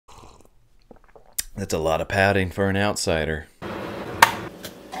That's a lot of padding for an outsider.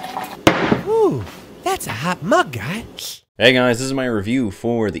 Ooh, that's a hot mug, guy. Hey guys, this is my review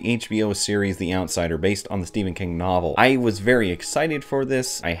for the HBO series The Outsider based on the Stephen King novel. I was very excited for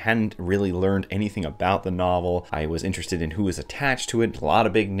this. I hadn't really learned anything about the novel. I was interested in who was attached to it, a lot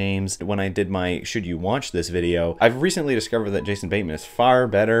of big names. When I did my Should You Watch This video, I've recently discovered that Jason Bateman is far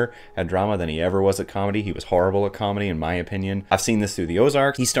better at drama than he ever was at comedy. He was horrible at comedy in my opinion. I've seen this through the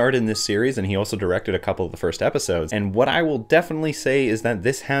Ozarks. He starred in this series and he also directed a couple of the first episodes. And what I will definitely say is that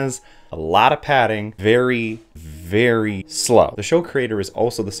this has a lot of padding, very slow. The show creator is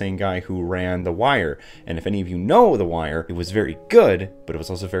also the same guy who ran The Wire, and if any of you know The Wire, it was very good, but it was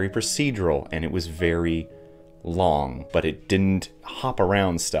also very procedural, and it was very long, but it didn't hop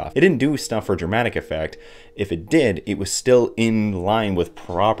around stuff. It didn't do stuff for dramatic effect. If it did, it was still in line with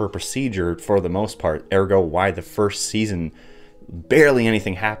proper procedure for the most part, ergo why the first season barely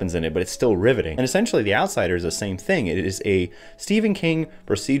anything happens in it, but it's still riveting. And essentially The Outsider is the same thing. It is a Stephen King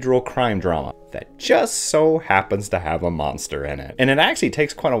procedural crime drama that just so happens to have a monster in it. And it actually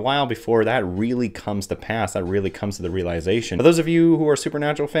takes quite a while before that really comes to pass, that really comes to the realization. For those of you who are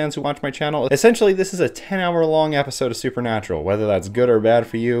Supernatural fans who watch my channel, essentially this is a 10-hour long episode of Supernatural. Whether that's good or bad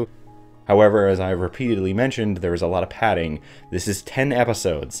for you, however, as I've repeatedly mentioned, there is a lot of padding. This is 10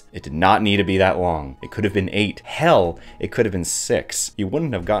 episodes. It did not need to be that long. It could have been 8. Hell, it could have been 6. You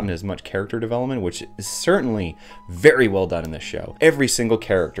wouldn't have gotten as much character development, which is certainly very well done in this show. Every single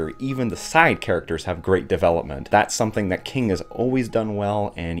character, even the side characters, have great development. That's something that King has always done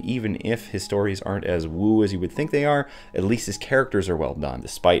well, and even if his stories aren't as woo as you would think they are, at least his characters are well done.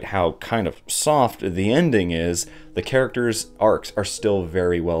 Despite how kind of soft the ending is, the characters' arcs are still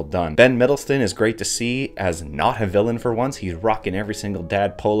very well done. Ben Middleton is great to see as not a villain for once. He's rocking every single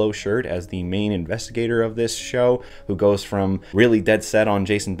dad polo shirt as the main investigator of this show, who goes from really dead set on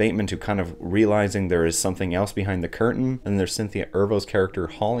Jason Bateman to kind of realizing there is something else behind the curtain. And there's Cynthia Erivo's character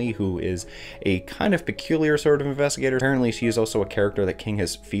Holly, who is a kind of peculiar sort of investigator. Apparently she is also a character that King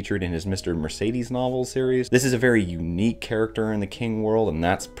has featured in his Mr. Mercedes novel series. This is a very unique character in the King world, and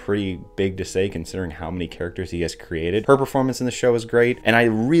that's pretty big to say considering how many characters he has created. Her performance in the show is great, and I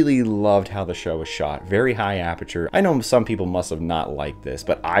really loved how the show was shot. Very high aperture. I know some people must have not liked this,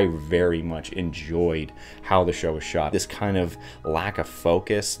 but I very much enjoyed how the show was shot. This kind of lack of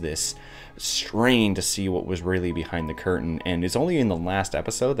focus, this strain to see what was really behind the curtain, and it's only in the last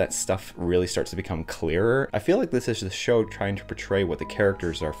episode that stuff really starts to become clearer. I feel like this is the show trying to portray what the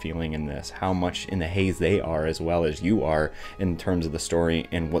characters are feeling in this, how much in the haze they are as well as you are in terms of the story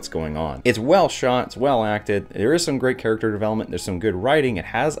and what's going on. It's well shot, it's well acted, there is some great character development, there's some good writing, it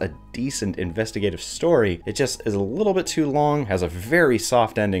has a decent investigative story. It just is a little bit too long, has a very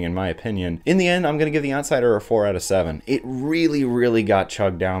soft ending in my opinion. In the end, I'm gonna give The Outsider a 4 out of 7. It really got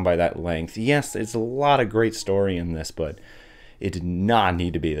chugged down by that length. Yes, it's a lot of great story in this, but it did not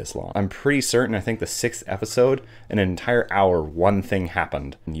need to be this long. I'm pretty certain, I think the 6th episode, in an entire hour, one thing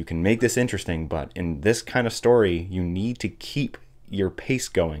happened. And you can make this interesting, but in this kind of story, you need to keep your pace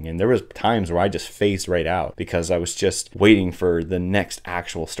going, and there was times where I just phased right out because I was just waiting for the next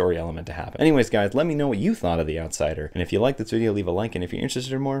actual story element to happen. Anyways guys, let me know what you thought of The Outsider, and if you liked this video, leave a like, and if you're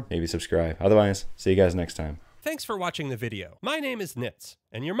interested in more, maybe subscribe. Otherwise, see you guys next time. Thanks for watching the video. My name is Nitz,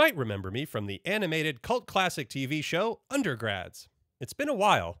 and you might remember me from the animated cult classic TV show Undergrads. It's been a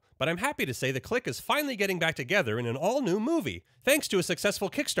while, but I'm happy to say the Clique is finally getting back together in an all-new movie, thanks to a successful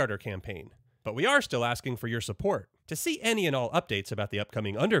Kickstarter campaign. But we are still asking for your support. To see any and all updates about the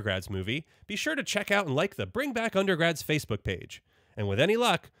upcoming Undergrads movie, be sure to check out and like the Bring Back Undergrads Facebook page. And with any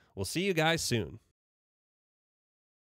luck, we'll see you guys soon.